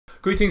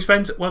Greetings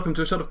friends, welcome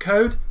to A Shot of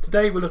Code.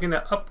 Today we're looking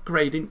at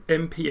upgrading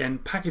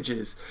NPM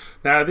packages.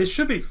 Now this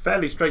should be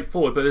fairly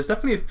straightforward, but there's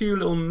definitely a few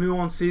little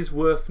nuances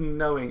worth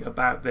knowing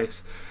about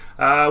this.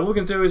 What we're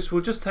going to do is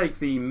we'll just take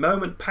the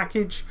moment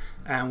package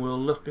and we'll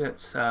look at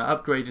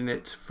upgrading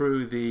it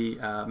through the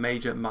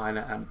major,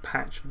 minor and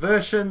patch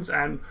versions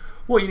and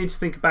what you need to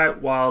think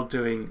about while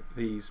doing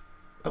these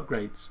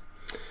upgrades.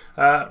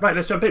 Right,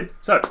 let's jump in.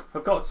 So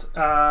I've got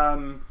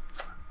a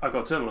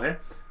terminal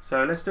here.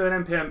 So let's do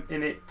an npm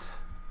init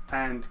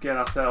and get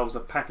ourselves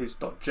a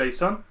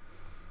package.json,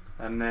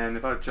 and then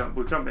if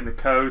we'll jump into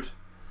code.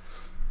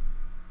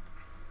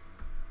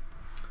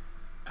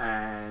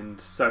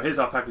 And so here's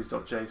our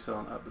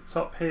package.json at the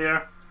top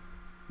here.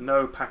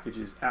 No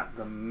packages at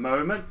the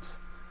moment.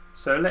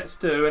 So let's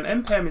do an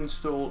npm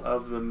install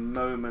of the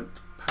moment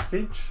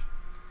package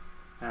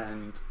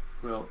and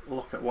we'll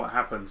look at what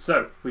happens.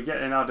 So we get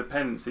in our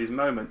dependencies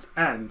moment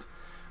and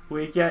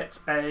we get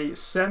a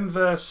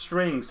SEMVER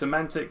string,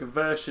 semantic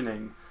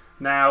versioning.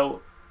 Now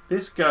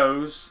this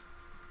goes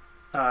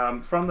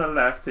from the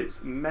left,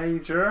 it's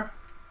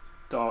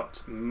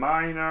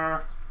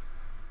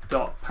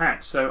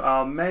major.minor.patch. So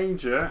our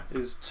major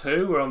is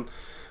 2, we're on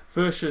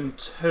version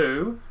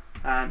 2,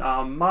 and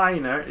our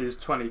minor is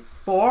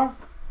 24,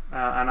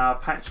 and our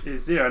patch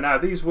is 0. Now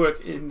these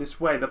work in this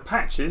way. The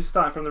patches,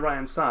 starting from the right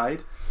hand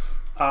side,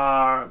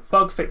 are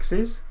bug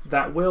fixes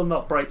that will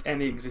not break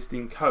any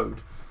existing code.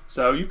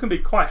 So you can be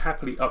quite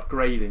happily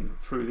upgrading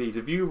through these.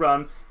 If you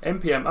run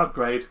npm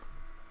upgrade,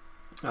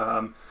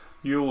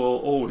 you will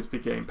always be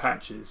getting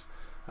patches.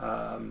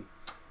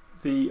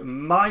 The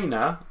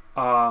minor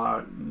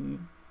are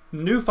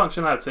new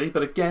functionality,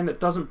 but again, it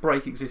doesn't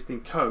break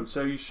existing code.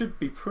 So you should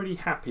be pretty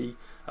happy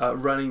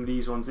running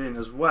these ones in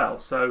as well.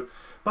 So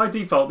by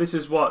default, this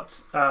is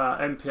what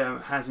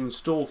npm has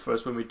installed for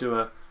us when we do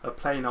a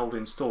plain old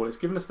install. It's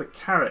given us the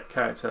caret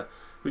character,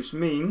 which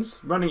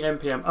means running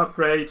npm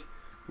upgrade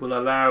will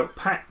allow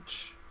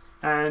patch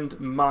and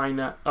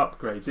minor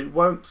upgrades. It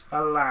won't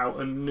allow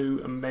a new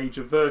and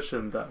major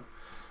version though.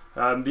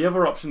 The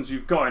other options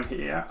you've got in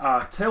here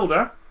are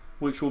tilde,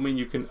 which will mean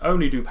you can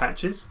only do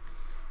patches,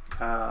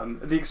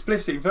 the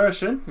explicit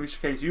version, in which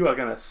case you are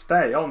going to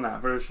stay on that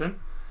version,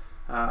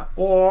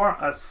 or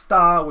a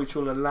star, which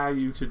will allow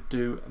you to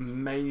do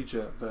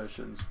major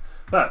versions.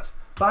 But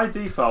by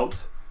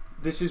default,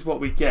 this is what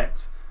we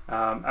get.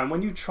 And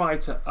when you try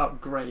to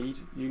upgrade,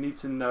 you need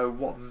to know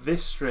what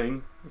this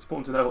string, it's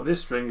important to know what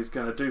this string is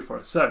going to do for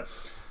us. So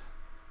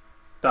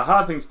the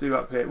hard thing to do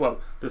up here, well,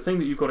 the thing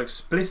that you've got to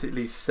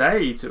explicitly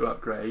say to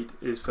upgrade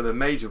is for the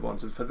major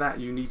ones, and for that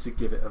you need to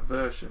give it a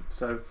version.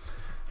 So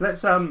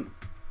let's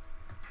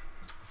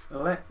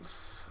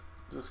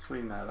just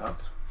clean that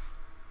up.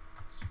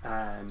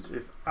 And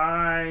if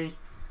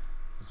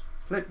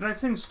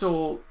let's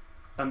install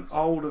an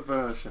older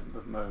version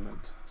of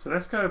moment. So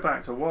let's go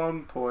back to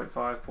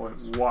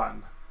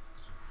 1.5.1.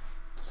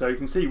 So you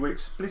can see we're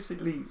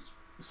explicitly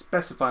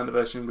specifying the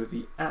version with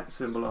the @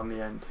 symbol on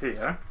the end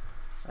here,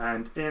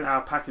 and in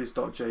our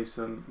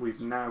package.json we've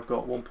now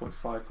got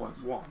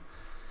 1.5.1.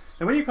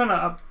 and when you kind of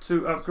up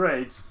to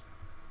upgrade,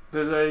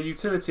 there's a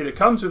utility that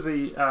comes with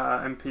the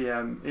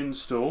npm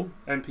install,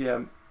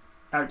 npm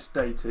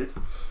outdated,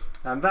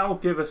 and that will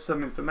give us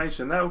some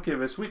information. That will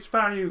give us which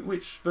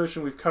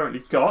version we've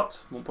currently got,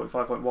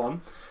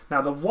 1.5.1.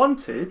 Now the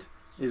wanted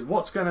is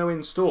what's going to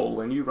install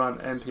when you run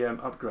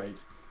npm upgrade.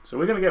 So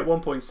we're going to get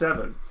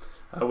 1.7.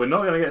 We're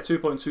not going to get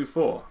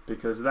 2.24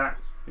 because that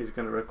is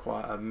going to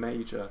require a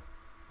major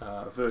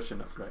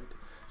version upgrade.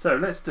 So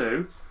let's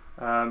do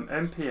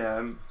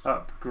npm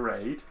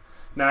upgrade.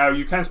 Now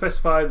you can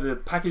specify the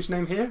package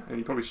name here, and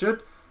you probably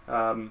should.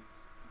 So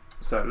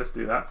let's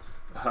do that.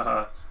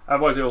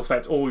 Otherwise it will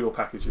affect all your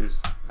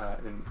packages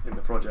in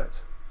the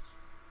project.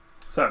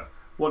 So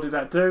what did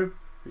that do?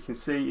 We can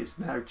see it's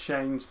now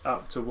changed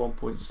up to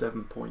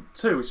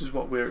 1.7.2, which is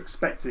what we're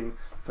expecting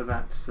for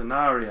that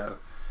scenario.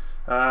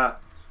 You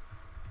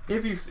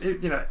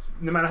know,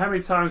 no matter how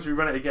many times we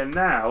run it again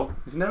now,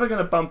 it's never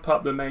going to bump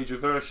up the major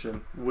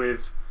version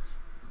with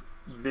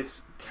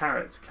this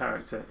caret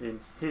character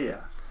in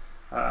here.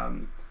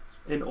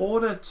 In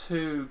order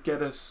to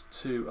get us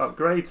to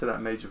upgrade to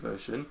that major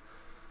version,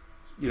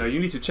 you know, you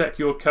need to check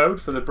your code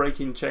for the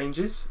breaking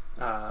changes,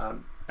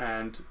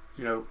 and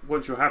you know,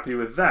 once you're happy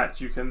with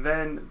that, you can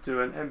then do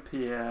an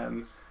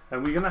npm,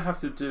 and we're going to have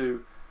to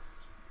do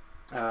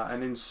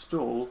an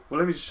install. Well,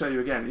 let me just show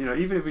you again. You know,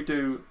 even if we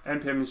do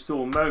npm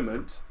install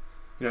moment,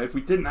 you know, if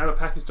we didn't have a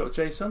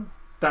package.json,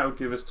 that would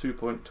give us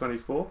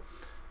 2.24,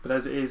 but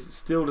as it is, it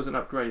still doesn't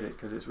upgrade it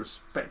because it's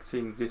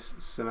respecting this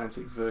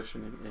semantic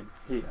versioning in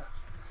here.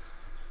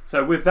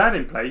 So with that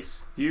in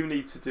place, you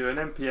need to do an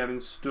npm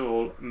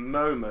install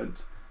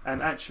moment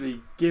and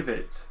actually give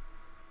it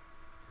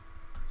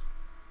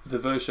the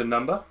version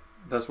number.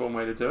 That's one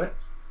way to do it.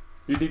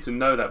 You need to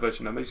know that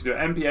version number. You should do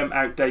npm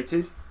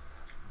outdated,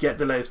 get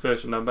the latest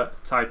version number,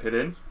 type it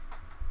in.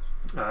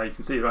 You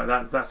can see right,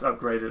 that's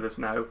upgraded us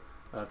now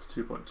to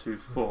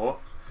 2.24.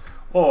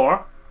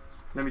 Or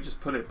let me just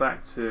put it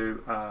back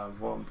to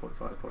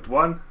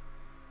 1.5.1.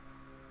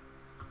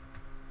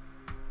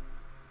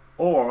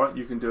 or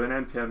you can do an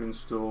npm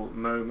install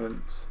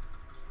moment,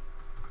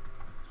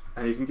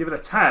 and you can give it a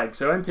tag.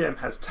 So npm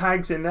has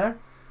tags in there,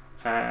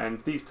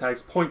 and these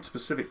tags point to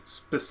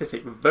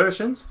specific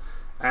versions,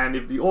 and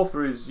if the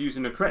author is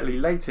using the correctly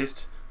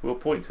latest, we'll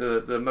point to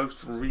the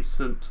most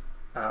recent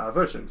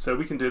version. So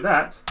we can do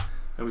that,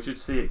 and we should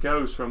see it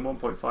goes from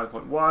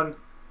 1.5.1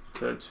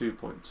 to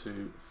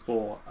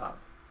 2.24 up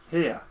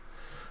here.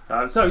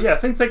 So yeah,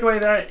 thing to take away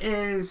there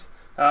is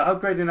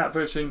upgrading that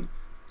version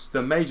to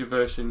the major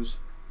versions.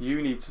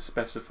 You need to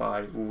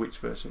specify which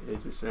version it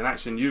is. It's an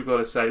action you've got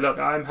to say, look,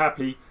 I'm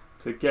happy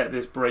to get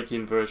this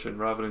break-in version,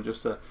 rather than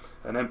just an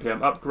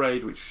npm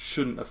upgrade, which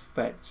shouldn't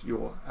affect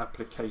your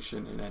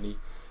application in any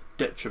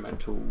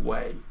detrimental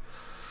way.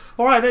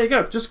 Alright, there you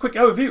go. Just a quick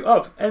overview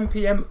of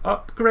npm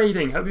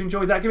upgrading. Hope you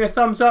enjoyed that. Give me a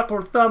thumbs up or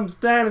a thumbs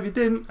down if you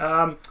didn't.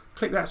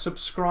 Click that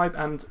subscribe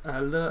and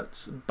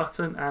alerts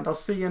button, and I'll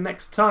see you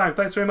next time.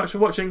 Thanks very much for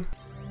watching.